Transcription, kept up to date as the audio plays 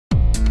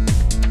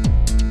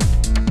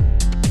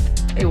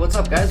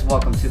What's up guys,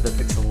 welcome to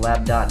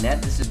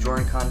thepixellab.net. This is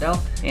Jordan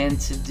Condell,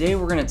 and today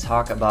we're going to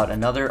talk about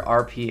another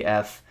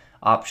RPF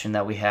option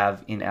that we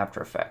have in After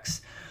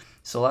Effects.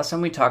 So last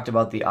time we talked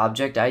about the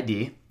object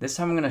ID. This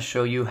time I'm going to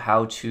show you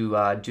how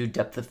to do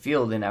depth of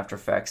field in After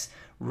Effects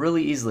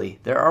really easily.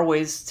 There are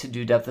ways to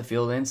do depth of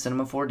field in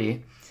Cinema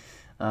 4D,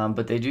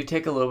 but they do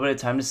take a little bit of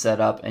time to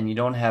set up, and you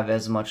don't have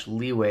as much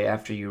leeway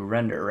after you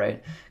render,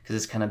 right? Because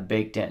it's kind of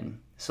baked in.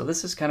 So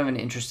this is kind of an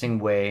interesting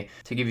way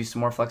to give you some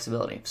more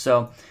flexibility.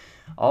 So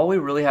all we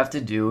really have to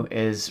do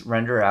is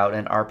render out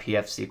an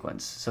RPF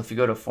sequence. So if you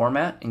go to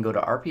Format and go to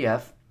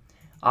RPF,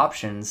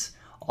 Options,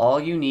 all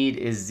you need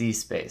is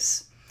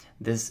Z-space.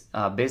 This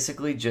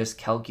basically just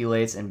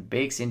calculates and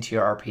bakes into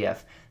your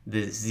RPF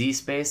the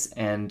Z-space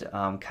and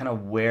kind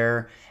of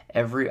where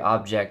every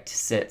object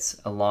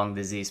sits along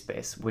the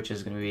Z-space, which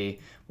is going to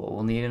be what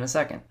we'll need in a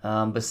second.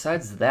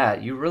 Besides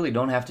that, you really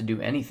don't have to do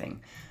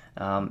anything.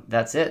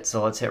 That's it.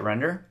 So let's hit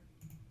render.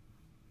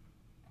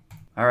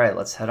 Alright,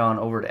 let's head on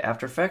over to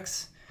After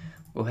Effects.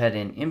 Go ahead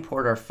and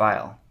import our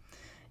file.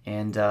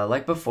 And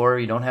like before,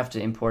 you don't have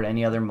to import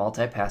any other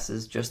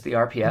multi-passes, just the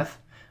RPF.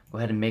 Go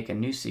ahead and make a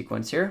new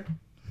sequence here.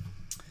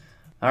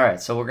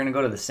 Alright, so we're going to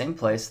go to the same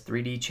place,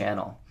 3D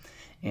channel.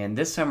 And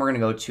this time we're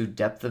going to go to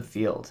depth of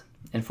field.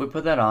 And if we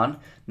put that on,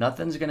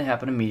 nothing's going to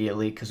happen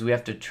immediately because we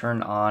have to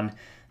turn on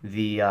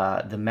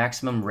the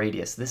maximum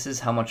radius. This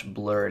is how much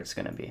blur it's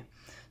going to be.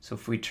 So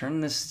if we turn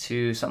this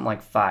to something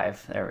like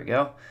 5, there we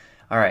go.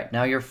 Alright,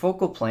 now your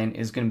focal plane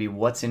is going to be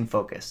what's in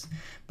focus.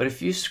 But if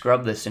you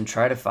scrub this and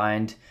try to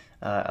find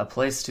a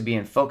place to be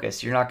in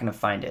focus, you're not going to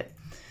find it.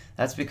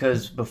 That's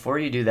because before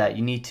you do that,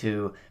 you need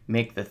to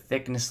make the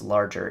thickness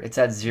larger. It's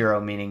at 0,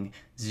 meaning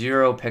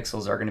 0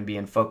 pixels are going to be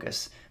in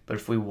focus. But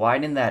if we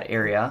widen that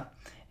area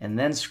and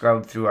then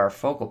scrub through our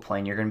focal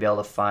plane, you're going to be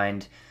able to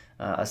find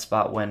a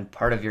spot when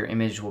part of your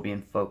image will be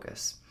in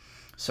focus.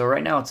 So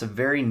right now it's a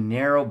very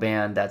narrow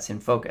band that's in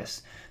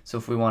focus. So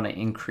if we want to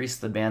increase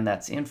the band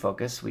that's in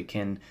focus, we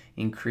can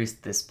increase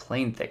this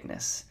plane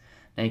thickness.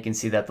 Now you can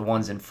see that the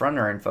ones in front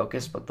are in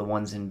focus, but the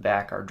ones in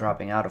back are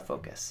dropping out of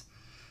focus.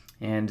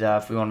 And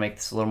if we want to make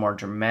this a little more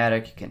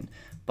dramatic, you can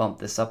bump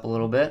this up a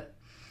little bit.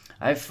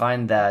 I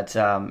find that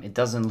it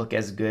doesn't look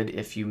as good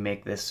if you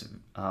make this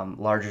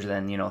larger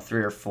than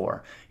 3 or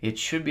 4. It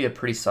should be a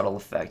pretty subtle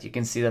effect. You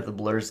can see that the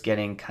blur is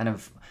getting kind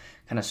of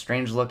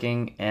strange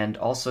looking, and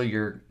also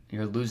you're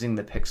losing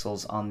the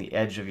pixels on the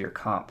edge of your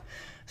comp.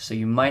 So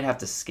you might have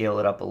to scale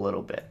it up a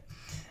little bit.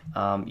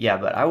 Yeah,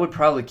 but I would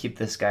probably keep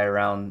this guy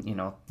around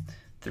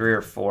 3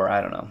 or 4.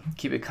 I don't know.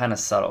 Keep it kind of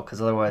subtle,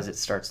 because otherwise it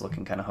starts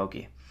looking kind of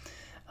hokey.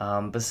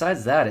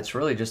 Besides that, it's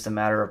really just a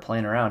matter of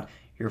playing around.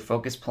 Your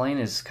focus plane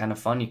is kind of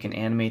fun. You can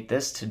animate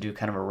this to do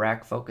kind of a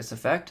rack focus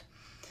effect.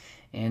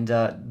 And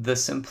the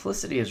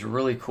simplicity is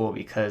really cool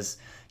because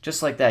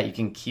just like that, you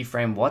can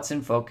keyframe what's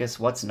in focus,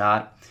 what's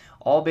not,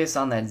 all based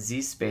on that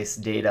Z-space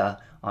data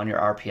on your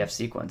RPF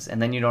sequence.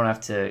 And then you don't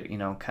have to,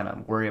 kind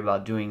of worry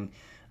about doing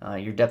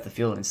your depth of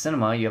field in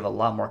Cinema. You have a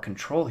lot more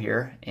control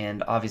here,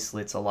 and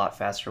obviously it's a lot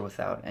faster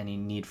without any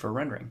need for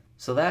rendering.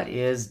 So that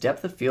is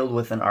depth of field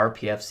with an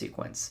RPF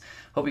sequence.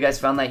 Hope you guys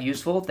found that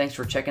useful. Thanks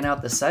for checking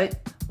out the site.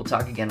 We'll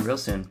talk again real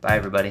soon. Bye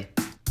everybody.